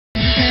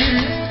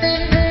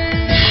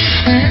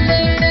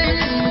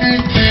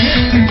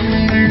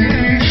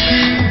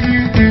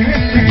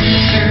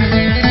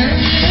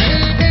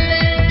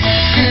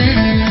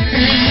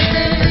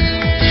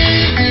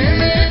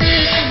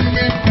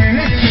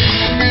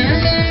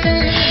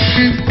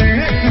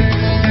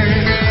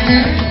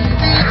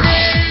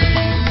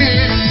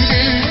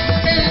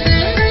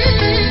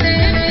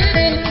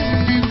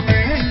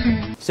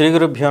శ్రీ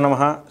గురుభ్యో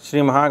నమః. శ్రీ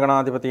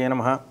మహాగణాధిపతియే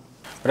నమః.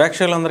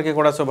 ప్రేక్షకులందరికీ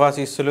కూడా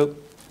శుభాశీస్సులు.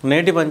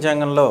 నేటి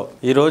పంచాంగంలో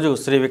ఈరోజు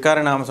శ్రీ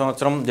వికారనామ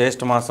సంవత్సరం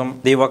జ్యేష్ఠ మాసం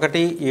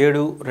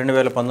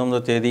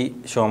 1/7/2019 తేదీ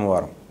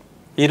సోమవారం.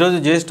 ఈరోజు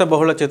జ్యేష్ఠ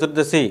బహుళ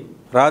చతుర్దశి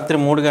రాత్రి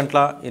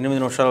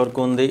 3:08 వరకు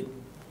ఉంది.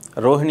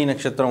 రోహిణి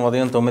నక్షత్రం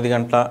ఉదయం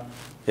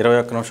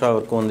 9:21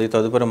 వరకు ఉంది.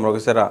 తదుపరి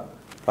మృగశిర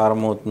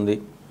ప్రారంభమవుతుంది.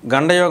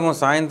 గండయోగం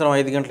సాయంత్రం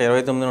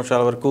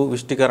 5:29 వరకు,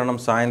 విష్టికరణం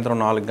సాయంత్రం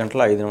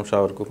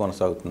 4:05 వరకు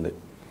కొనసాగుతుంది.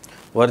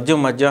 వర్జ్యం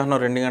మధ్యాహ్నం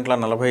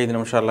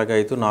 2:45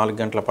 అయితే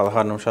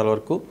 4:16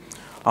 వరకు,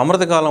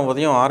 అమృతకాలం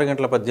ఉదయం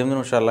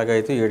 6:18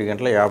 అయితే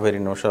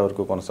 7:52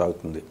 వరకు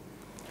కొనసాగుతుంది.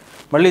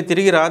 మళ్ళీ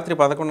తిరిగి రాత్రి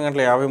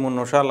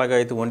 11:53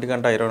 అయితే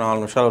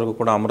 1:24 వరకు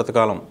కూడా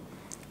అమృతకాలం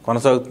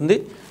కొనసాగుతుంది.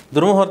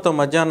 దుర్ముహూర్తం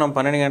మధ్యాహ్నం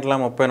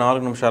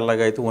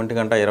 12:34 అయితే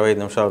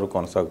 1:25 వరకు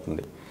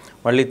కొనసాగుతుంది.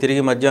 మళ్ళీ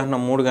తిరిగి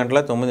మధ్యాహ్నం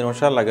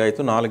 3:09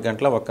 అయితే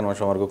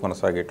 4:01 వరకు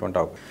కొనసాగేటువంటి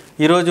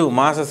ఈరోజు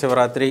మాస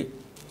శివరాత్రి,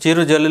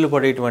 చిరు జల్లులు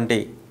పడేటువంటి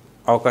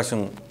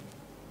అవకాశం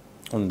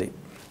ఉంది.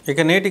 ఇక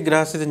నేటి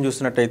గ్రహస్థితిని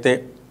చూసినట్టయితే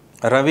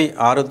రవి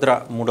ఆరుద్ర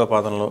 3వ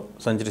పాదంలో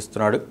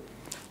సంచరిస్తున్నాడు.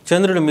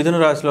 చంద్రుడు మిథున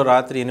రాశిలో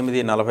రాత్రి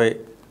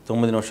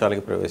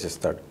 8:49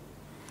 ప్రవేశిస్తాడు.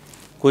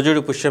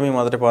 కుజుడు పుష్యమి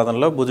 1వ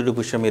పాదంలో, బుధుడు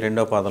పుష్యమి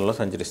 2వ పాదంలో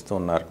సంచరిస్తూ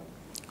ఉన్నారు.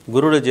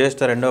 గురుడు జ్యేష్ఠ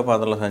 2వ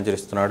పాదంలో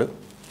సంచరిస్తున్నాడు.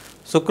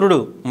 శుక్రుడు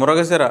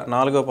మృగశిర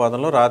 4వ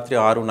పాదంలో రాత్రి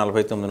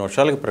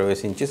 6:49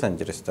 ప్రవేశించి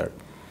సంచరిస్తాడు.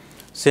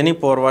 శని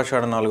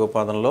పూర్వాషాఢ 4వ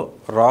పాదంలో,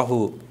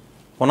 రాహువు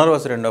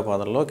పునర్వసు 2వ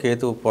పాదంలో,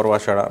 కేతువు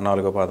పూర్వాషాఢ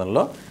 4వ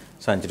పాదంలో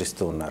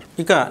సంచరిస్తూ ఉన్నారు.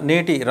 ఇక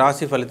నేటి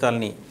రాశి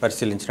ఫలితాలని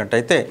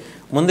పరిశీలించినట్టయితే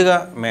ముందుగా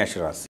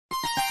మేషరాశి.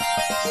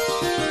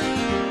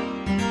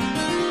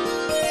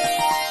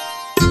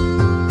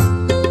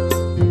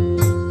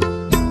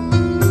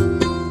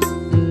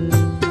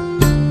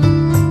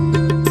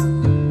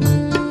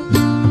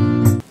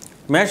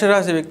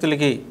 మేషరాశి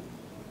వ్యక్తులకి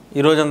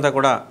ఈరోజంతా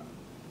కూడా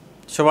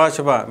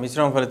శుభాశుభ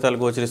మిశ్రమ ఫలితాలు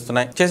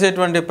గోచరిస్తున్నాయి.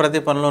 చేసేటువంటి ప్రతి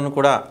పనులను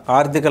కూడా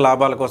ఆర్థిక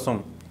లాభాల కోసం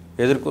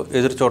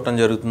ఎదురు చూడటం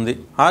జరుగుతుంది.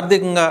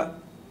 ఆర్థికంగా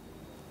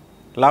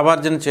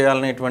లాభార్జన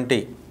చేయాలనేటువంటి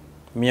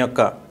మీ యొక్క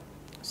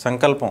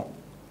సంకల్పం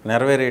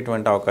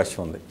నెరవేరేటువంటి అవకాశం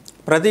ఉంది.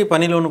 ప్రతి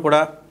పనిలోనూ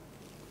కూడా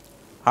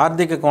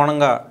ఆర్థిక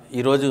కోణంగా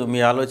ఈరోజు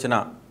మీ ఆలోచన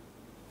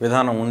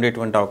విధానం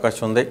ఉండేటువంటి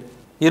అవకాశం ఉంది.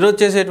 ఈరోజు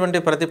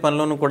చేసేటువంటి ప్రతి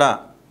పనిలోనూ కూడా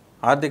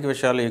ఆర్థిక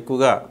విషయాలు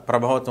ఎక్కువగా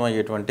ప్రభావితం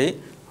అయ్యేటువంటి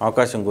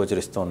అవకాశం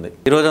గోచరిస్తోంది.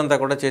 ఈరోజంతా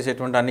కూడా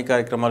చేసేటువంటి అన్ని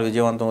కార్యక్రమాలు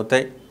విజయవంతం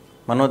అవుతాయి.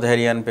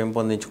 మనోధైర్యాన్ని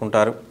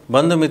పెంపొందించుకుంటారు.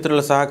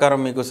 బంధుమిత్రుల సహకారం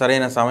మీకు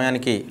సరైన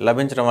సమయానికి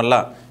లభించడం వల్ల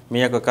మీ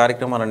యొక్క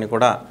కార్యక్రమాలన్నీ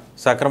కూడా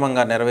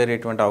సక్రమంగా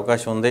నెరవేరేటువంటి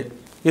అవకాశం ఉంది.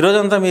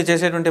 ఈరోజంతా మీరు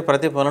చేసేటువంటి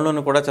ప్రతి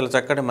పనులను కూడా చాలా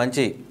చక్కటి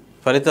మంచి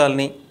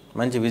ఫలితాలని,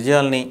 మంచి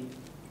విజయాల్ని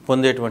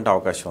పొందేటువంటి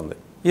అవకాశం ఉంది.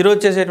 ఈరోజు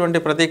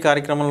చేసేటువంటి ప్రతి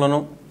కార్యక్రమంలోనూ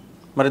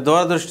మరి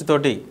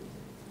దూరదృష్టితోటి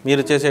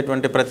మీరు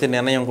చేసేటువంటి ప్రతి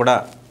నిర్ణయం కూడా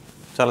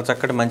చాలా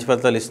చక్కటి మంచి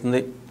ఫలితాలు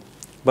ఇస్తుంది.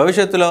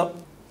 భవిష్యత్తులో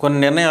కొన్ని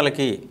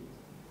నిర్ణయాలకి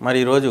మరి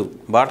ఈరోజు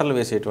బాటలు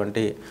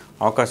వేసేటువంటి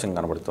అవకాశం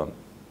కనబడుతోంది.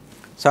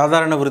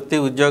 సాధారణ వృత్తి,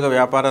 ఉద్యోగ,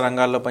 వ్యాపార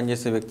రంగాల్లో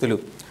పనిచేసే వ్యక్తులు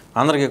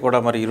అందరికీ కూడా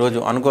మరి ఈరోజు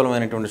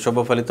అనుకూలమైనటువంటి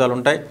శుభ ఫలితాలు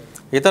ఉంటాయి.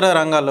 ఇతర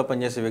రంగాల్లో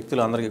పనిచేసే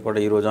వ్యక్తులు అందరికీ కూడా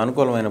ఈరోజు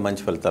అనుకూలమైన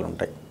మంచి ఫలితాలు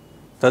ఉంటాయి.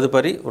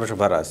 తదుపరి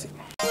వృషభ రాశి.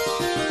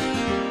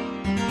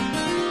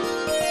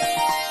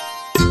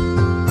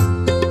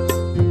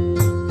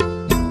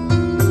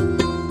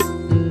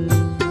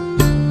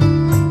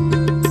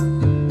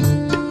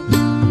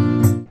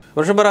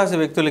 వృషభ రాశి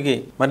వ్యక్తులకి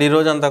మరి ఈ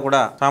రోజంతా కూడా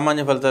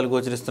సామాన్య ఫలితాలు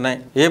గోచరిస్తున్నాయి.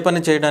 ఏ పని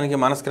చేయడానికి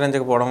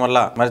మనస్కరించకపోవడం వల్ల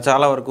మరి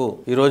చాలా వరకు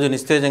ఈ రోజు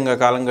నిస్తేజంగా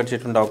కాలం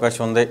గడిచేటువంటి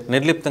అవకాశం ఉంది.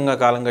 నిర్లిప్తంగా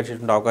కాలం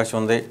గడిచేటువంటి అవకాశం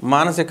ఉంది.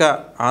 మానసిక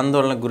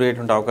ఆందోళనకు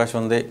గురయ్యేటువంటి అవకాశం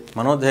ఉంది.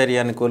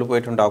 మనోధైర్యాన్ని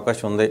కోల్పోయేటువంటి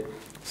అవకాశం ఉంది.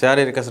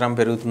 శారీరక శ్రమ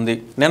పెరుగుతుంది.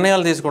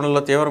 నిర్ణయాలు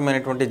తీసుకోవడంలో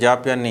తీవ్రమైనటువంటి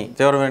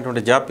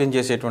జాప్యం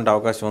చేసేటువంటి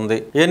అవకాశం ఉంది.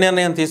 ఏ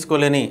నిర్ణయం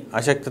తీసుకోలేని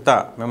అశక్తత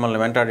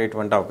మిమ్మల్ని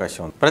వెంటాడేటువంటి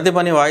అవకాశం ఉంది. ప్రతి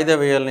పని వాయిదా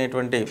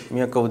వేయాలనేటువంటి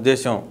మీ యొక్క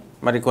ఉద్దేశం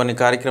మరి కొన్ని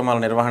కార్యక్రమాల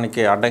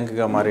నిర్వహణకి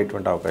అడ్డంకిగా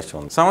మారేటువంటి అవకాశం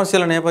ఉంది.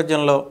 సమస్యల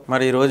నేపథ్యంలో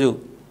మరి ఈరోజు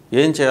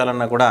ఏం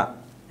చేయాలన్నా కూడా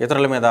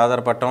ఇతరుల మీద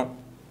ఆధారపడటం,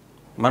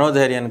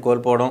 మనోధైర్యాన్ని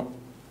కోల్పోవడం,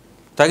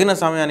 తగిన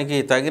సమయానికి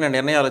తగిన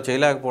నిర్ణయాలు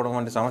చేయలేకపోవడం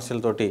వంటి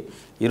సమస్యలతోటి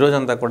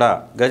ఈరోజంతా కూడా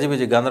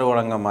గజిబిజి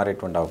గందరగోళంగా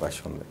మారేటువంటి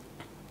అవకాశం ఉంది.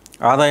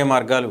 ఆదాయ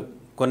మార్గాలు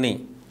కొన్ని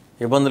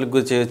ఇబ్బందులకు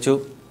గురి చేయొచ్చు.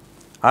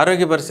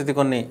 ఆరోగ్య పరిస్థితి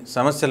కొన్ని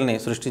సమస్యల్ని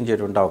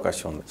సృష్టించేటువంటి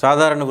అవకాశం ఉంది.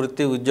 సాధారణ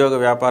వృత్తి, ఉద్యోగ,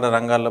 వ్యాపార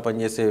రంగాల్లో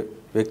పనిచేసే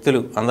వ్యక్తులు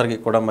అందరికీ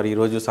కూడా మరి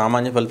ఈరోజు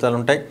సామాన్య ఫలితాలు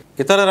ఉంటాయి.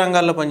 ఇతర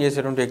రంగాల్లో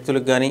పనిచేసేటువంటి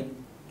వ్యక్తులకు కానీ,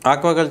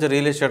 ఆక్వాకల్చర్,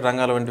 రియల్ ఎస్టేట్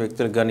రంగాల వంటి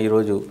వ్యక్తులకు కానీ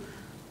ఈరోజు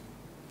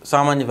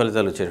సామాన్య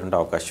ఫలితాలు వచ్చేటువంటి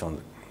అవకాశం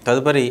ఉంది.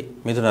 తదుపరి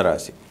మిథున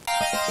రాశి.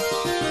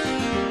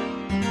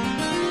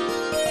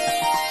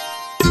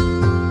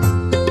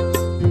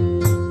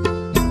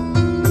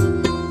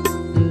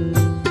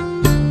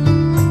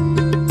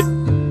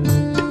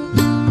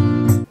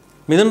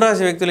 మిథున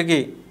రాశి వ్యక్తులకి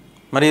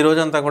మరి ఈ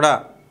రోజంతా కూడా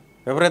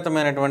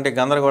విపరీతమైనటువంటి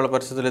గందరగోళ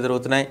పరిస్థితులు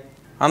ఎదురవుతున్నాయి.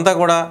 అంతా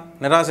కూడా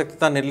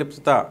నిరాసక్తత,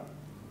 నిర్లిప్తత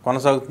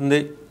కొనసాగుతుంది.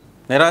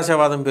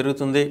 నిరాశావాదం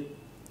పెరుగుతుంది.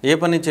 ఏ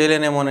పని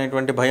చేయలేనేమో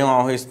అనేటువంటి భయం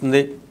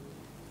ఆవహిస్తుంది.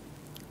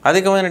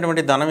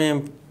 అధికమైనటువంటి ధనం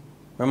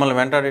మిమ్మల్ని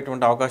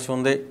వెంటాడేటువంటి అవకాశం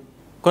ఉంది.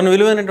 కొన్ని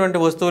విలువైనటువంటి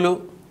వస్తువులు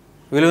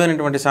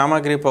విలువైనటువంటి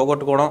సామాగ్రి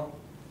పోగొట్టుకోవడం,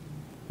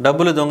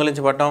 డబ్బులు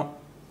దొంగిలించబడటం,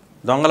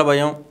 దొంగల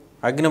భయం,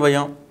 అగ్ని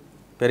భయం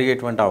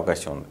పెరిగేటువంటి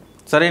అవకాశం ఉంది.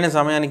 సరైన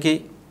సమయానికి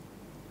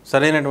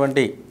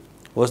సరైనటువంటి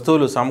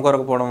వస్తువులు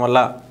సమకూరకపోవడం వల్ల,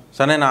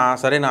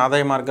 సరైన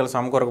ఆదాయ మార్గాలు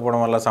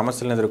సమకూరకపోవడం వల్ల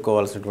సమస్యలను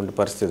ఎదుర్కోవాల్సినటువంటి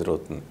పరిస్థితి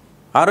ఎదురవుతుంది.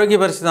 ఆరోగ్య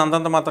పరిస్థితి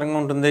అంతంత మాత్రంగా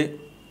ఉంటుంది.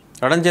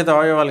 ఎడంచేత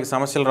అవయవాలకి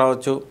సమస్యలు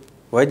రావచ్చు.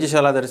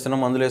 వైద్యశాల దర్శనం,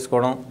 మందులు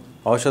వేసుకోవడం,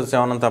 ఔషధ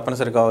సేవనం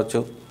తప్పనిసరి కావచ్చు.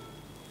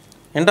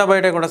 ఇంటా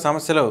బయట కూడా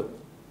సమస్యలు,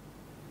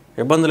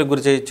 ఇబ్బందులకు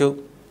గురి చేయొచ్చు.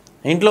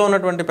 ఇంట్లో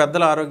ఉన్నటువంటి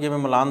పెద్దల ఆరోగ్యం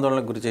మిమ్మల్ని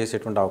ఆందోళనకు గురి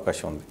చేసేటువంటి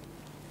అవకాశం ఉంది.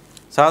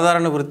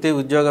 సాధారణ వృత్తి,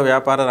 ఉద్యోగ,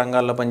 వ్యాపార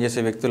రంగాల్లో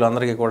పనిచేసే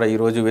వ్యక్తులందరికీ కూడా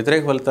ఈరోజు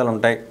వ్యతిరేక ఫలితాలు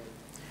ఉంటాయి.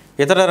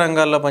 ఇతర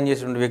రంగాల్లో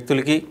పనిచేసేటువంటి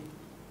వ్యక్తులకి,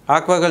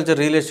 ఆక్వాకల్చర్,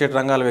 రియల్ ఎస్టేట్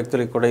రంగాల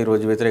వ్యక్తులకి కూడా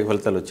ఈరోజు వ్యతిరేక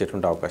ఫలితాలు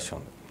వచ్చేటువంటి అవకాశం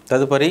ఉంది.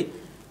 తదుపరి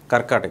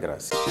కర్కాటక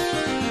రాశి.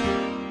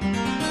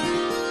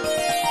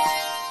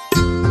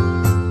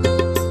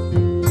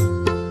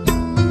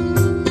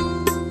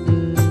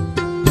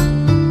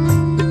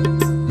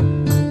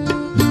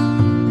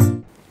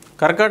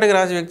 కర్కాటక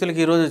రాశి వ్యక్తులకి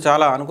ఈరోజు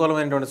చాలా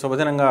అనుకూలమైనటువంటి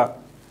శుభదినంగా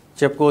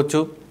చెప్పుకోవచ్చు.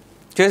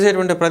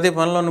 చేసేటువంటి ప్రతి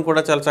పనులను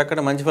కూడా చాలా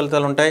చక్కటి మంచి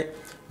ఫలితాలు ఉంటాయి.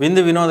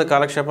 విందు వినోద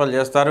కాలక్షేపాలు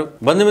చేస్తారు.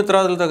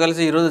 బంధుమిత్రాదులతో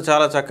కలిసి ఈరోజు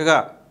చాలా చక్కగా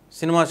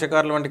సినిమా,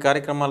 షికారులు వంటి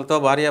కార్యక్రమాలతో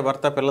భార్య,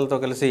 భర్త, పిల్లలతో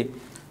కలిసి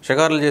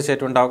షికారులు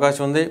చేసేటువంటి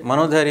అవకాశం ఉంది.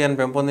 మనోధైర్యాన్ని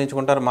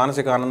పెంపొందించుకుంటారు,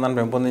 మానసిక ఆనందాన్ని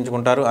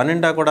పెంపొందించుకుంటారు.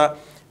 అన్నింటా కూడా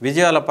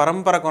విజయాల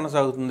పరంపర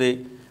కొనసాగుతుంది.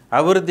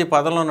 అభివృద్ధి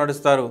పదంలో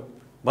నడుస్తారు.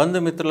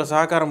 బంధుమిత్రుల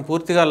సహకారం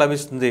పూర్తిగా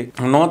లభిస్తుంది.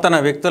 నూతన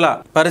వ్యక్తుల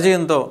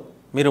పరిచయంతో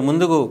మీరు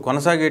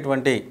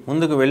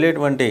ముందుకు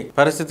వెళ్ళేటువంటి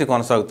పరిస్థితి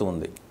కొనసాగుతూ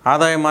ఉంది.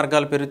 ఆదాయ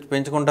మార్గాలు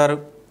పెంచుకుంటారు.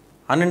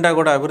 అన్నింటా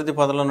కూడా అభివృద్ధి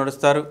పదంలో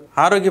నడుస్తారు.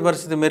 ఆరోగ్య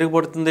పరిస్థితి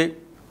మెరుగుపడుతుంది.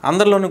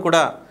 అందరిలోనూ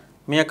కూడా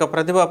మీ యొక్క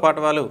ప్రతిభా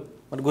పాఠవాలు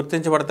మరి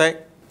గుర్తించబడతాయి.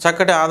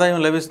 చక్కటి ఆదాయం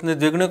లభిస్తుంది.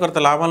 ద్విగుణీకృత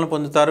లాభాలను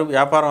పొందుతారు.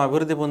 వ్యాపారం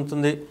అభివృద్ధి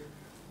పొందుతుంది.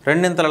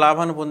 రెండింతల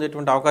లాభాన్ని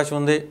పొందేటువంటి అవకాశం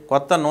ఉంది.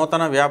 కొత్త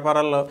నూతన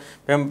వ్యాపారాల్లో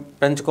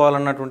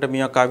పెంచుకోవాలన్నటువంటి మీ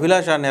యొక్క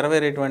అభిలాష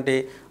నెరవేరేటువంటి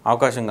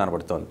అవకాశం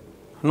కనబడుతోంది.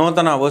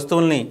 నూతన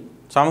వస్తువుల్ని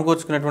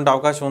సమకూర్చుకునేటువంటి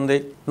అవకాశం ఉంది.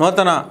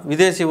 నూతన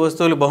విదేశీ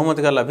వస్తువులు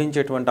బహుమతిగా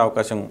లభించేటువంటి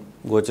అవకాశం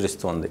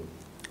గోచరిస్తుంది.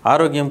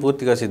 ఆరోగ్యం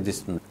పూర్తిగా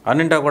సిద్ధిస్తుంది.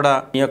 అన్నింటా కూడా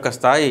మీ యొక్క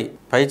స్థాయి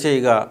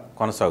పైచేయిగా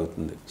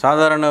కొనసాగుతుంది.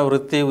 సాధారణ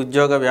వృత్తి,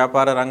 ఉద్యోగ,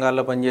 వ్యాపార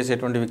రంగాల్లో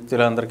పనిచేసేటువంటి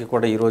వ్యక్తులందరికీ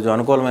కూడా ఈరోజు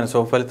అనుకూలమైన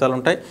శుభ ఫలితాలు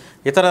ఉంటాయి.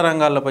 ఇతర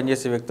రంగాల్లో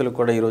పనిచేసే వ్యక్తులకు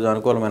కూడా ఈరోజు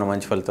అనుకూలమైన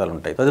మంచి ఫలితాలు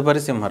ఉంటాయి.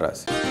 తదుపరి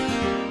సింహరాశి.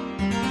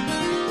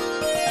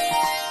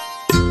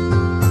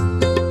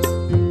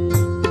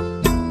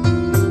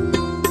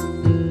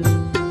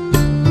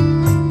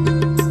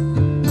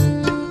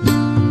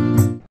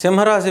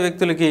 సింహరాశి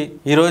వ్యక్తులకి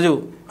ఈరోజు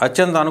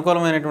అత్యంత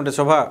అనుకూలమైనటువంటి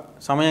శుభ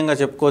సమయంగా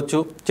చెప్పుకోవచ్చు.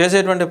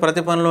 చేసేటువంటి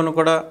ప్రతి పనులను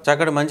కూడా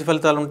చక్కటి మంచి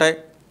ఫలితాలు ఉంటాయి.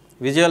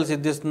 విజయాలు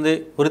సిద్ధిస్తుంది.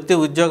 వృత్తి,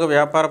 ఉద్యోగ,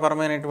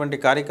 వ్యాపారపరమైనటువంటి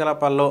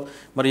కార్యకలాపాల్లో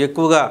మరి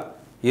ఎక్కువగా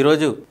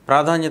ఈరోజు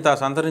ప్రాధాన్యత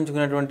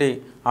సంతరించుకునేటువంటి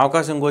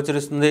అవకాశం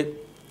గోచరిస్తుంది.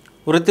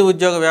 వృత్తి,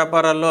 ఉద్యోగ,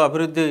 వ్యాపారాల్లో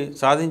అభివృద్ధి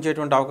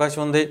సాధించేటువంటి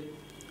అవకాశం ఉంది.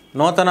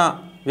 నూతన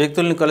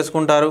వ్యక్తుల్ని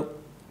కలుసుకుంటారు.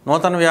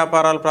 నూతన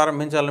వ్యాపారాలు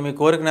ప్రారంభించాలని మీ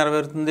కోరిక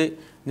నెరవేరుతుంది.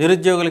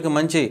 నిరుద్యోగులకి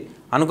మంచి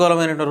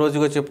అనుకూలమైనటువంటి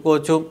రోజుగా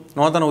చెప్పుకోవచ్చు.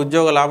 నూతన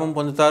ఉద్యోగ లాభం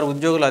పొందుతారు.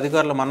 ఉద్యోగుల,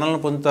 అధికారుల మన్నలను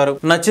పొందుతారు.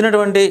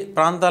 నచ్చినటువంటి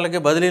ప్రాంతాలకి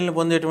బదిలీలను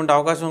పొందేటువంటి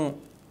అవకాశం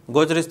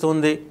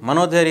గోచరిస్తుంది.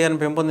 మనోధైర్యాన్ని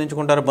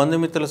పెంపొందించుకుంటారు.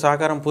 బంధుమిత్రుల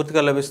సహకారం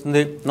పూర్తిగా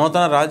లభిస్తుంది.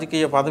 నూతన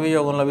రాజకీయ పదవి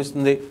యోగం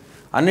లభిస్తుంది.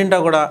 అన్నింటా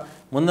కూడా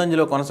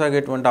ముందంజలో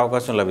కొనసాగేటువంటి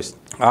అవకాశం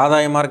లభిస్తుంది.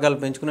 ఆదాయ మార్గాలు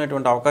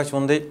పెంచుకునేటువంటి అవకాశం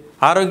ఉంది.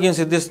 ఆరోగ్యం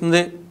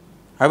సిద్ధిస్తుంది.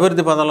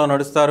 అభివృద్ధి పదంలో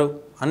నడుస్తారు.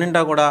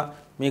 అన్నింటా కూడా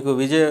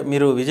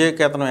మీరు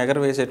విజయకేతనం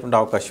ఎగరవేసేటువంటి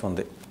అవకాశం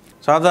ఉంది.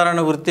 సాధారణ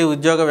వృత్తి,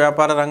 ఉద్యోగ,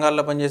 వ్యాపార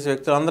రంగాల్లో పనిచేసే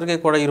వ్యక్తులందరికీ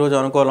కూడా ఈరోజు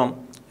అనుకూలం.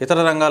 ఇతర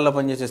రంగాల్లో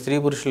పనిచేసే స్త్రీ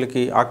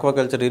పురుషులకి,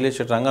 ఆక్వాకల్చర్, రియల్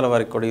ఎస్టేట్ రంగాల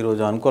వారికి కూడా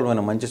ఈరోజు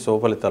అనుకూలమైన మంచి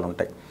శుభఫలితాలు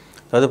ఉంటాయి.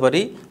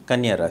 తదుపరి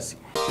కన్యా రాశి.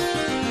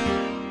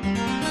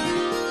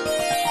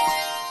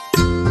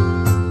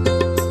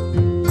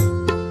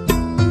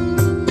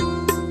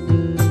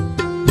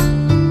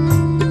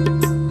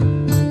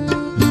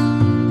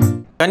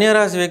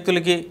 కన్యారాశి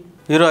వ్యక్తులకి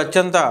ఈరోజు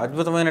అత్యంత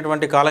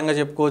అద్భుతమైనటువంటి కాలంగా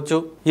చెప్పుకోవచ్చు.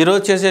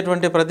 ఈరోజు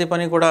చేసేటువంటి ప్రతి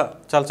పని కూడా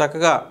చాలా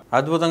చక్కగా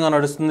అద్భుతంగా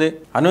నడుస్తుంది.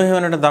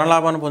 అనూహ్యమైనటువంటి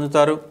ధనలాభాన్ని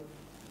పొందుతారు.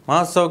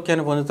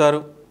 మహోత్సౌఖ్యాన్ని పొందుతారు.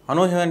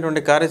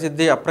 అనూహ్యమైనటువంటి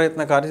కార్యసిద్ధి,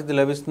 అప్రయత్న కార్యసిద్ధి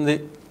లభిస్తుంది.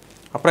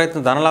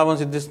 అప్రయత్న ధనలాభం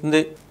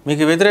సిద్ధిస్తుంది.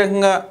 మీకు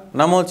వ్యతిరేకంగా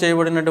నమోదు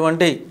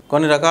చేయబడినటువంటి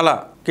కొన్ని రకాల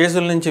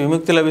కేసుల నుంచి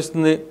విముక్తి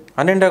లభిస్తుంది.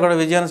 అన్నింటా కూడా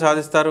విజయాన్ని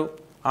సాధిస్తారు.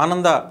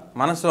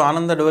 మనసు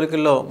ఆనంద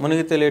డోలికల్లో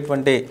మునిగి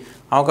తేలేటువంటి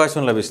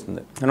అవకాశం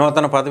లభిస్తుంది.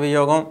 నూతన పదవి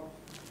యోగం,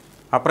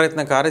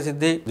 అప్రయత్న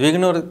కార్యసిద్ధి,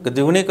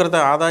 ద్విగుణీకృత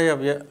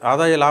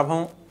ఆదాయ లాభం,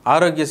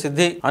 ఆరోగ్య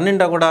సిద్ధి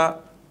అన్నింటా కూడా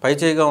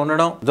పైచేయిగా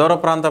ఉండడం, దూర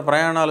ప్రాంత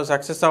ప్రయాణాలు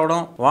సక్సెస్ అవ్వడం,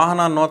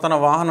 నూతన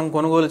వాహనం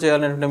కొనుగోలు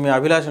చేయాలనేటువంటి మీ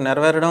అభిలాష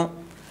నెరవేరడం,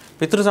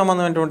 పితృ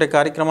సంబంధమైనటువంటి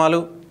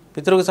కార్యక్రమాలు,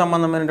 పితృకు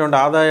సంబంధమైనటువంటి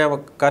ఆదాయ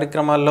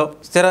కార్యక్రమాల్లో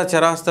స్థిర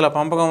చరాస్తుల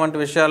పంపకం వంటి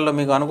విషయాల్లో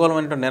మీకు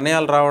అనుకూలమైనటువంటి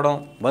నిర్ణయాలు రావడం,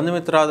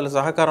 బంధుమిత్రాదుల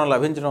సహకారం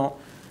లభించడం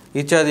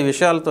ఇత్యాది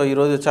విషయాలతో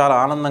ఈరోజు చాలా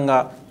ఆనందంగా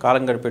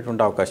కాలం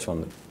గడిపేటువంటి అవకాశం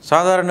ఉంది.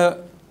 సాధారణ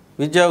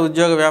విద్యా,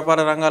 ఉద్యోగ, వ్యాపార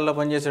రంగాల్లో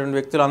పనిచేసేటువంటి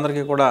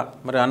వ్యక్తులందరికీ కూడా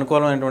మరి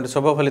అనుకూలమైనటువంటి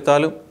శుభ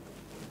ఫలితాలు,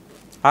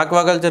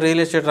 ఆక్వాకల్చర్,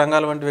 రియల్ ఎస్టేట్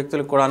రంగాల వంటి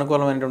వ్యక్తులకు కూడా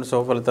అనుకూలమైనటువంటి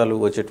శుభ ఫలితాలు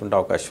వచ్చేటువంటి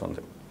అవకాశం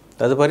ఉంది.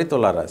 తదుపరి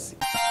తులారాశి.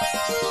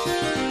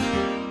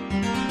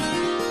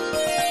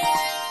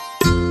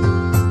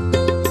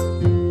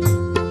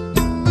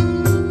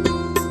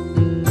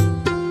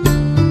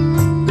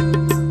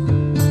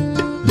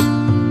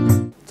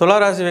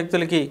 తులారాశి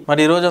వ్యక్తులకి మరి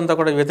ఈ రోజంతా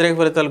కూడా వ్యతిరేక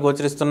ఫలితాలు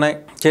గోచరిస్తున్నాయి.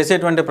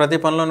 చేసేటువంటి ప్రతి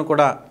పనులను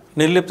కూడా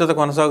నిర్లిప్తత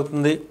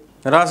కొనసాగుతుంది,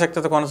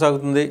 నిరాసక్తత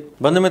కొనసాగుతుంది.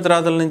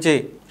 బంధుమిత్రాదుల నుంచి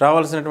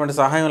రావాల్సినటువంటి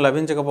సహాయం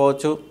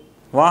లభించకపోవచ్చు.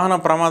 వాహన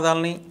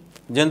ప్రమాదాలని,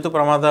 జంతు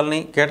ప్రమాదాలని,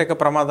 కీటక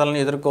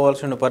ప్రమాదాలని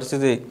ఎదుర్కోవాల్సిన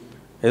పరిస్థితి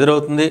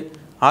ఎదురవుతుంది.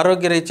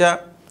 ఆరోగ్యరీత్యా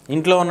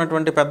ఇంట్లో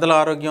ఉన్నటువంటి పెద్దల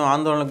ఆరోగ్యం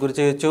ఆందోళనకు గురి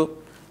చేయొచ్చు.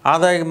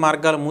 ఆదాయ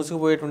మార్గాలు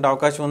మూసుకుపోయేటువంటి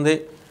అవకాశం ఉంది.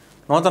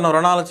 నూతన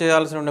రుణాలు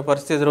చేయాల్సిన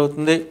పరిస్థితి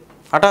ఎదురవుతుంది.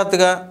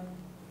 హఠాత్తుగా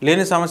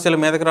లేని సమస్యలు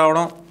మీదకి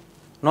రావడం,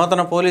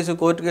 నూతన పోలీసు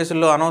కోర్టు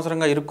కేసుల్లో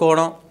అనవసరంగా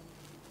ఇరుక్కోవడం,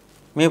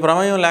 మీ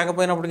ప్రమేయం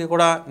లేకపోయినప్పటికీ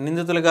కూడా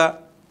నిందితులుగా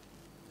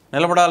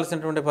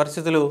నిలబడాల్సినటువంటి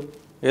పరిస్థితులు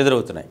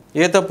ఎదురవుతున్నాయి.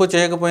 ఏ తప్పు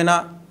చేయకపోయినా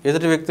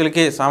ఎదుటి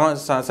వ్యక్తులకి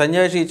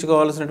సంజాయిషి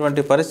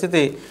ఇచ్చుకోవాల్సినటువంటి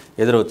పరిస్థితి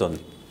ఎదురవుతుంది.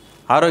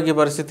 ఆరోగ్య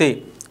పరిస్థితి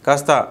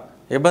కాస్త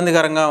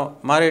ఇబ్బందికరంగా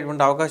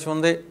మారేటువంటి అవకాశం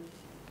ఉంది.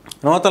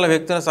 నూతన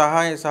వ్యక్తుల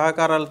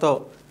సహకారాలతో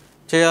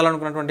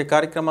చేయాలనుకున్నటువంటి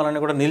కార్యక్రమాలన్నీ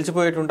కూడా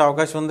నిలిచిపోయేటువంటి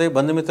అవకాశం ఉంది.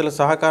 బంధుమిత్రుల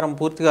సహకారం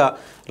పూర్తిగా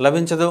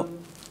లభించదు.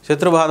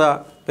 శత్రుబాధ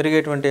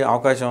పెరిగేటువంటి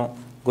అవకాశం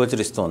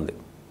గోచరిస్తోంది.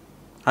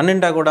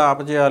 అన్నింటా కూడా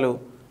అపజయాలు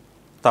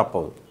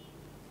తప్పవు.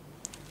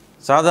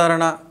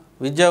 సాధారణ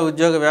విద్యా,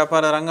 ఉద్యోగ,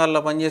 వ్యాపార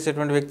రంగాల్లో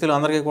పనిచేసేటువంటి వ్యక్తులు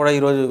అందరికీ కూడా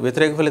ఈరోజు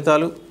వ్యతిరేక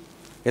ఫలితాలు,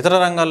 ఇతర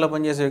రంగాల్లో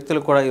పనిచేసే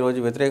వ్యక్తులకు కూడా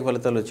ఈరోజు వ్యతిరేక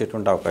ఫలితాలు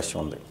వచ్చేటువంటి అవకాశం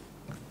ఉంది.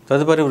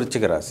 తదుపరి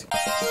వృశ్చిక రాశి.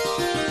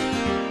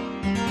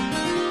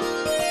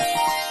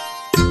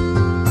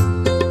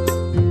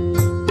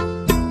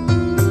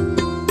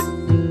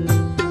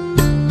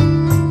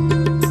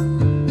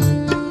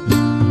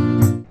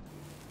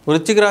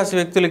 వృశ్చిక రాశి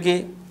వ్యక్తులకి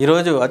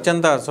ఈరోజు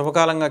అత్యంత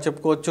శుభకాలంగా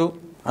చెప్పుకోవచ్చు.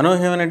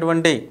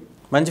 అనూహ్యమైనటువంటి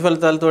మంచి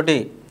ఫలితాలతోటి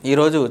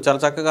ఈరోజు చాలా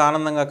చక్కగా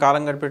ఆనందంగా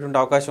కాలం గడిపేటువంటి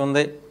అవకాశం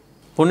ఉంది.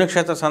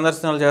 పుణ్యక్షేత్ర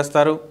సందర్శనలు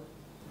చేస్తారు.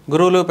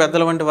 గురువులు,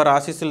 పెద్దల వంటి వారి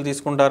ఆశీస్సులు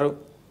తీసుకుంటారు.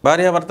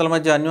 భార్యాభర్తల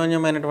మధ్య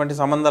అన్యోన్యమైనటువంటి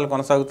సంబంధాలు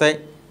కొనసాగుతాయి.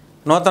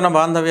 నూతన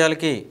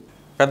బాంధవ్యాలకి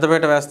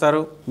పెద్దపీట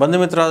వేస్తారు.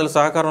 బంధుమిత్రాదుల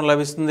సహకారం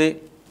లభిస్తుంది.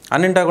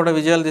 అన్నింటా కూడా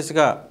విజయాల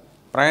దిశగా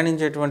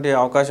ప్రయాణించేటువంటి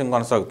అవకాశం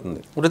కొనసాగుతుంది.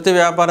 వృత్తి,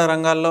 వ్యాపార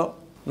రంగాల్లో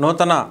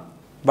నూతన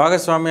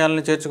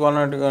భాగస్వామ్యాలను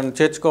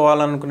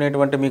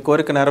చేర్చుకోవాలనుకునేటువంటి మీ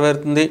కోరిక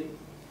నెరవేరుతుంది.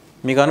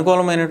 మీకు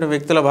అనుకూలమైనటువంటి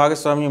వ్యక్తుల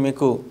భాగస్వామ్యం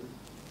మీకు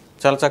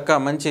చాలా చక్కగా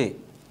మంచి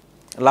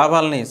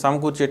లాభాలని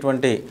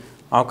సమకూర్చేటువంటి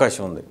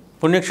అవకాశం ఉంది.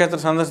 పుణ్యక్షేత్ర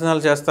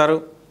సందర్శనాలు చేస్తారు.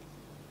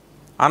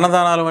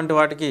 అన్నదానాలు వంటి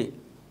వాటికి,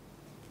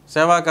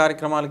 సేవా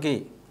కార్యక్రమాలకి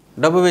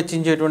డబ్బు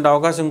వెచ్చించేటువంటి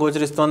అవకాశం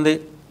గోచరిస్తోంది.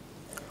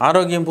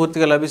 ఆరోగ్యం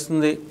పూర్తిగా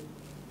లభిస్తుంది.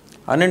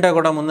 అన్నింటా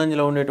కూడా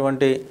ముందంజలో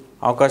ఉండేటువంటి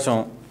అవకాశం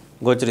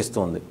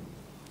గోచరిస్తుంది.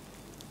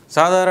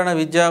 సాధారణ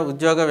విద్య,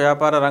 ఉద్యోగ,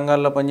 వ్యాపార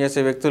రంగాల్లో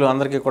పనిచేసే వ్యక్తులు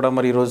అందరికీ కూడా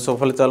మరి ఈరోజు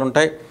సుఫలితాలు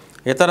ఉంటాయి.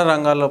 ఇతర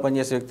రంగాల్లో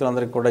పనిచేసే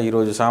వ్యక్తులందరికీ కూడా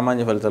ఈరోజు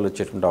సామాన్య ఫలితాలు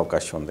వచ్చేటువంటి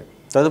అవకాశం ఉంది.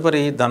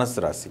 తదుపరి ధనుస్సు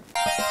రాశి.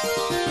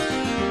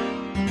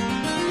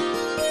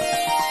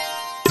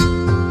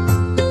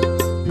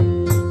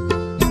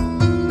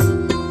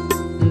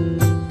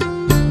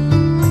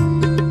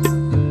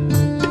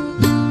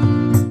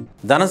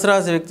 ధనుసు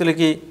రాశి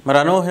వ్యక్తులకి మరి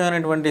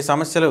అనూహ్యమైనటువంటి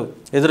సమస్యలు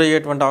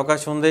ఎదురయ్యేటువంటి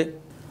అవకాశం ఉంది.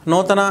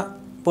 నూతన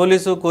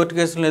పోలీసు, కోర్టు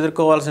కేసులను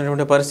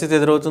ఎదుర్కోవాల్సినటువంటి పరిస్థితి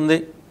ఎదురవుతుంది.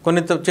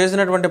 కొన్ని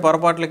చేసినటువంటి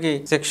పొరపాట్లకి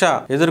శిక్ష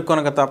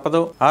ఎదుర్కొనక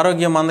తప్పదు.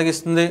 ఆరోగ్యం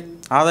మందగిస్తుంది.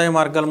 ఆదాయ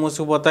మార్గాలు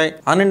మూసుకుపోతాయి.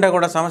 అన్నింటా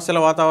కూడా సమస్యల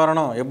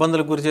వాతావరణం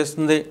ఇబ్బందులకు గురి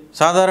చేస్తుంది.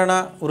 సాధారణ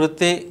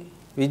వృత్తి,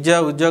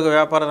 విద్య, ఉద్యోగ,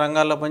 వ్యాపార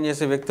రంగాల్లో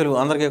పనిచేసే వ్యక్తులు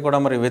అందరికీ కూడా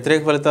మరి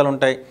వ్యతిరేక ఫలితాలు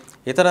ఉంటాయి.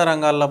 ఇతర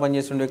రంగాల్లో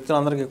పనిచేసే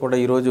వ్యక్తులందరికీ కూడా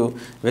ఈరోజు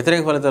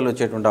వ్యతిరేక ఫలితాలు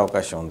వచ్చేటువంటి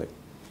అవకాశం ఉంది.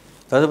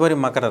 తదుపరి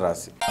మకర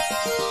రాశి.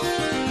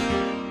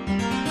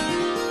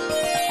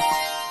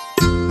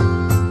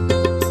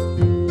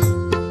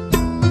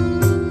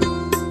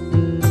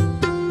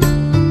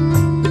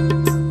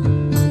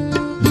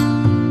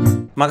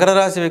 మకర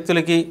రాశి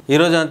వ్యక్తులకి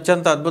ఈరోజు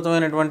అత్యంత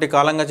అద్భుతమైనటువంటి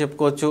కాలంగా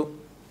చెప్పుకోవచ్చు.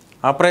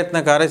 అప్రయత్న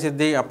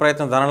కార్యసిద్ధి,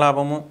 అప్రయత్న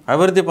ధనలాభము,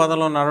 అభివృద్ధి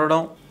పదంలో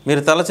నడవడం,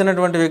 మీరు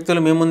తలచినటువంటి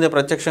వ్యక్తులు మీ ముందే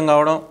ప్రత్యక్షం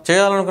కావడం,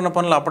 చేయాలనుకున్న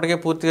పనులు అప్పటికే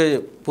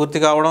పూర్తి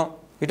కావడం,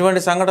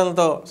 ఇటువంటి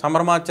సంఘటనలతో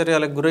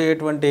సంభ్రమాశ్చర్యాలకు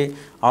గురయ్యేటువంటి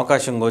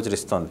అవకాశం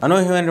గోచరిస్తోంది.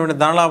 అనూహ్యమైనటువంటి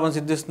ధనలాభం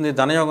సిద్ధిస్తుంది,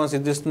 ధనయోగం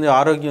సిద్ధిస్తుంది,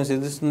 ఆరోగ్యం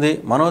సిద్ధిస్తుంది,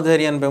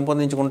 మనోధైర్యాన్ని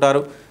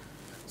పెంపొందించుకుంటారు,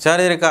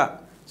 శారీరక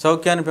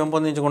సౌఖ్యాన్ని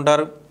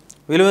పెంపొందించుకుంటారు,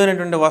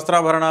 విలువైనటువంటి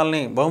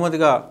వస్త్రాభరణాలని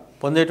బహుమతిగా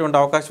పొందేటువంటి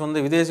అవకాశం ఉంది,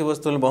 విదేశీ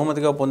వస్తువులను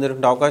బహుమతిగా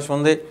పొందేటువంటి అవకాశం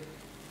ఉంది,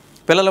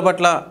 పిల్లల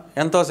పట్ల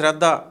ఎంతో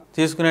శ్రద్ధ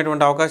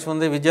తీసుకునేటువంటి అవకాశం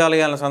ఉంది,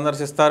 విద్యాలయాలను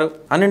సందర్శిస్తారు,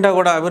 అన్నింటా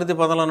కూడా అభివృద్ధి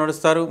పదంలో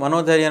నడుస్తారు,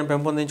 మనోధైర్యాన్ని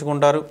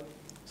పెంపొందించుకుంటారు,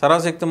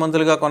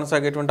 సర్వశక్తిమంతులుగా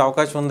కొనసాగేటువంటి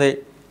అవకాశం ఉంది.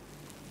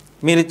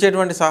 మీరు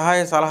ఇచ్చేటువంటి సహాయ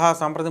సలహా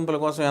సంప్రదింపుల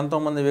కోసం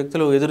ఎంతోమంది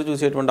వ్యక్తులు ఎదురు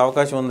చూసేటువంటి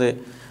అవకాశం ఉంది.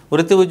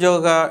 వృత్తి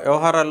ఉద్యోగ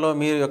వ్యవహారాల్లో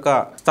మీ యొక్క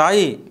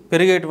స్థాయి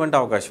పెరిగేటువంటి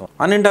అవకాశం,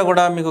 అన్నింటా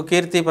కూడా మీకు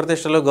కీర్తి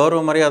ప్రతిష్టలు,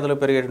 గౌరవ మర్యాదలు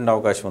పెరిగేటువంటి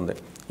అవకాశం ఉంది.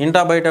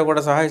 ఇంటా బయట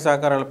కూడా సహాయ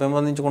సహకారాలు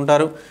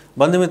పెంపొందించుకుంటారు.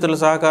 బంధుమిత్రుల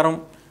సహకారం,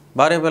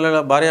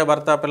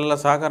 భార్యాభర్త పిల్లల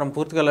సహకారం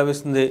పూర్తిగా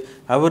లభిస్తుంది.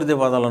 అభివృద్ధి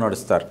పదంలో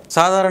నడుస్తారు.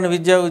 సాధారణ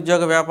విద్య,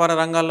 ఉద్యోగ, వ్యాపార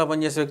రంగాల్లో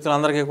పనిచేసే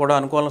వ్యక్తులందరికీ కూడా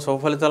అనుకూల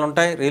శుభఫలితాలు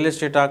ఉంటాయి. రియల్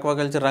ఎస్టేట్,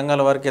 ఆక్వాకల్చర్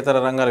రంగాల వారికి,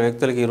 ఇతర రంగాల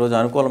వ్యక్తులకి ఈరోజు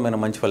అనుకూలమైన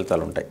మంచి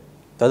ఫలితాలు ఉంటాయి.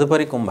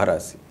 తదుపరి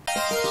కుంభరాశి.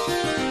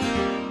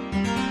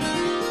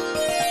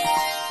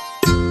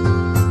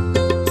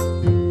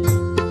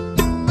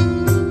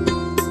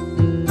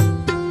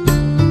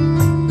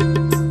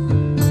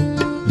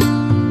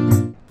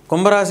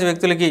 కుంభరాశి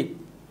వ్యక్తులకి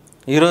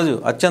ఈరోజు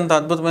అత్యంత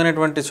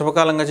అద్భుతమైనటువంటి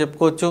శుభకాలంగా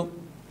చెప్పుకోవచ్చు.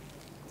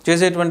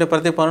 చేసేటువంటి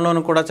ప్రతి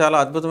పనిలోనూ కూడా చాలా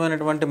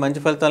అద్భుతమైనటువంటి మంచి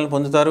ఫలితాలను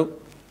పొందుతారు.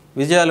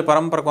 విజయాల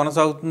పరంపర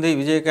కొనసాగుతుంది.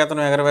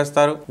 విజయకేతనం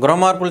ఎగరవేస్తారు. గృహ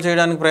మార్పులు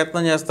చేయడానికి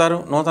ప్రయత్నం చేస్తారు.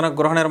 నూతన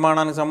గృహ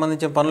నిర్మాణానికి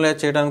సంబంధించిన పనులు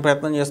చేయడానికి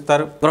ప్రయత్నం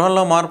చేస్తారు.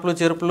 గృహంలో మార్పులు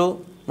చేర్పులు,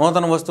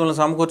 నూతన వస్తువులను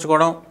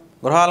సమకూర్చుకోవడం,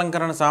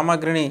 గృహాలంకరణ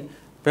సామాగ్రిని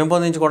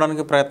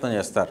పెంపొందించుకోవడానికి ప్రయత్నం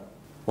చేస్తారు.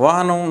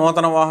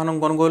 నూతన వాహనం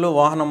కొనుగోలు,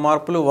 వాహనం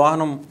మార్పులు,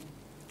 వాహనం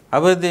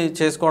అభివృద్ధి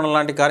చేసుకోవడం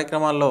లాంటి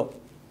కార్యక్రమాల్లో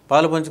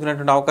పాలు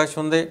పంచుకునేటువంటి అవకాశం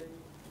ఉంది.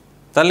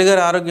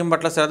 తల్లిగారి ఆరోగ్యం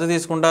పట్ల శ్రద్ధ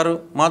తీసుకుంటారు.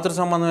 మాతృ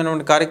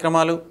సంబంధమైనటువంటి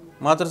కార్యక్రమాలు,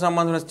 మాతృ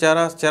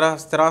సంబంధమైన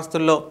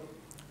స్థిరాస్తుల్లో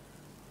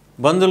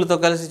బంధువులతో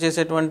కలిసి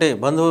చేసేటువంటి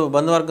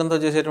బంధువర్గంతో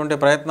చేసేటువంటి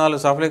ప్రయత్నాలు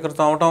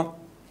సఫలీకృతం అవటం,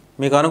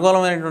 మీకు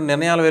అనుకూలమైనటువంటి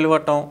నిర్ణయాలు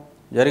వెలువడటం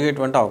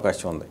జరిగేటువంటి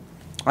అవకాశం ఉంది.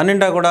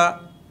 అన్నింటా కూడా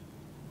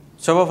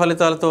శుభ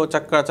ఫలితాలతో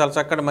చాలా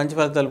చక్కటి మంచి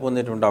ఫలితాలు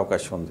పొందేటువంటి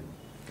అవకాశం ఉంది.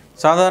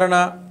 సాధారణ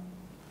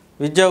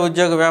విద్యా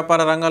ఉద్యోగ వ్యాపార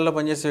రంగాల్లో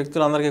పనిచేసే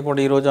వ్యక్తులందరికీ కూడా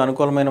ఈరోజు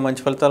అనుకూలమైన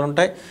మంచి ఫలితాలు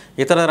ఉంటాయి.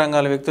 ఇతర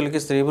రంగాల వ్యక్తులకి,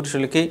 స్త్రీ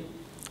పురుషులకి,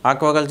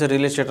 ఆక్వాకల్చర్,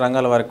 రియల్ ఎస్టేట్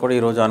రంగాల వారికి కూడా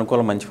ఈరోజు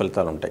అనుకూల మంచి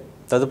ఫలితాలు ఉంటాయి.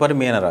 తదుపరి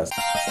మీనరాశి.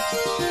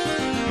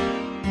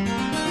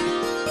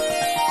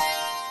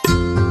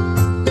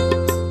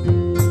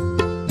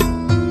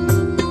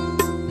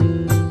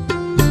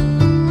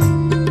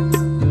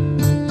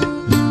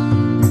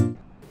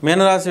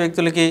 మీనరాశి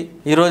వ్యక్తులకి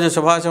ఈరోజు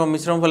శుభాశుభ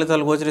మిశ్రమ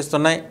ఫలితాలు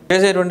గోచరిస్తున్నాయి.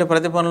 చేసేటువంటి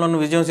ప్రతి పనులను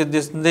విజయం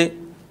సిద్ధిస్తుంది.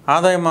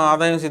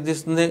 ఆదాయం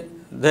సిద్ధిస్తుంది.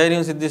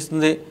 ధైర్యం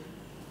సిద్ధిస్తుంది.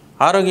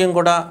 ఆరోగ్యం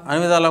కూడా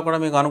అన్ని విధాలా కూడా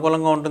మీకు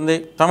అనుకూలంగా ఉంటుంది.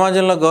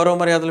 సమాజంలో గౌరవ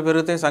మర్యాదలు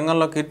పెరుగుతాయి.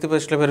 సంఘంలో కీర్తి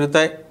ప్రతిష్టలు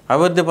పెరుగుతాయి.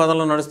 అభివృద్ధి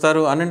పదంలో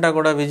నడుస్తారు. అన్నింటా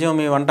కూడా విజయం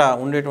మీ వంట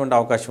ఉండేటువంటి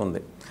అవకాశం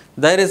ఉంది.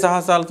 ధైర్య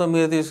సాహసాలతో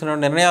మీరు తీసుకున్న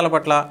నిర్ణయాల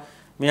పట్ల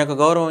మీ యొక్క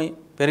గౌరవం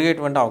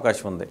పెరిగేటువంటి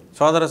అవకాశం ఉంది.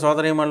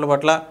 సోదరీమణుల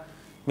పట్ల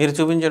మీరు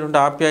చూపించేటువంటి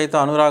ఆప్యాయత,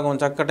 అనురాగం,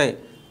 చక్కటి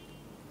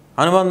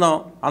అనుబంధం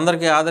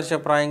అందరికీ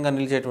ఆదర్శప్రాయంగా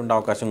నిలిచేటువంటి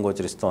అవకాశం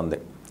గోచరిస్తోంది.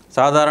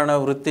 సాధారణ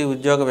వృత్తి,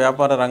 ఉద్యోగ,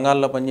 వ్యాపార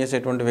రంగాల్లో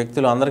పనిచేసేటువంటి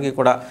వ్యక్తులు అందరికీ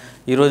కూడా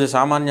ఈరోజు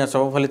సామాన్య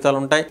శుభ ఫలితాలు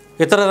ఉంటాయి.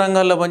 ఇతర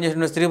రంగాల్లో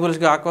పనిచేసిన స్త్రీ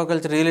పురుషులకి,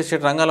 ఆక్వాకల్చర్, రియల్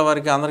ఎస్టేట్ రంగాల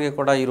వారికి అందరికీ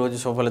కూడా ఈరోజు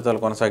శుభ ఫలితాలు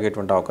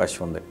కొనసాగేటువంటి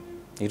అవకాశం ఉంది.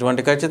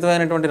 ఇటువంటి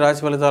ఖచ్చితమైనటువంటి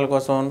రాశి ఫలితాల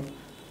కోసం,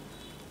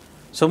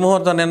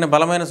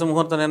 బలమైన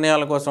సుముహూర్త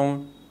నిర్ణయాల కోసం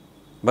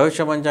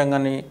భవిష్య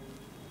పంచాంగాన్ని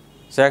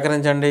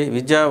సేకరించండి.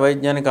 విద్యా,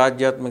 వైజ్ఞానిక,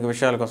 ఆధ్యాత్మిక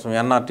విషయాల కోసం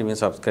NRTV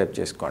సబ్స్క్రైబ్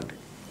చేసుకోండి.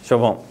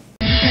 శుభం.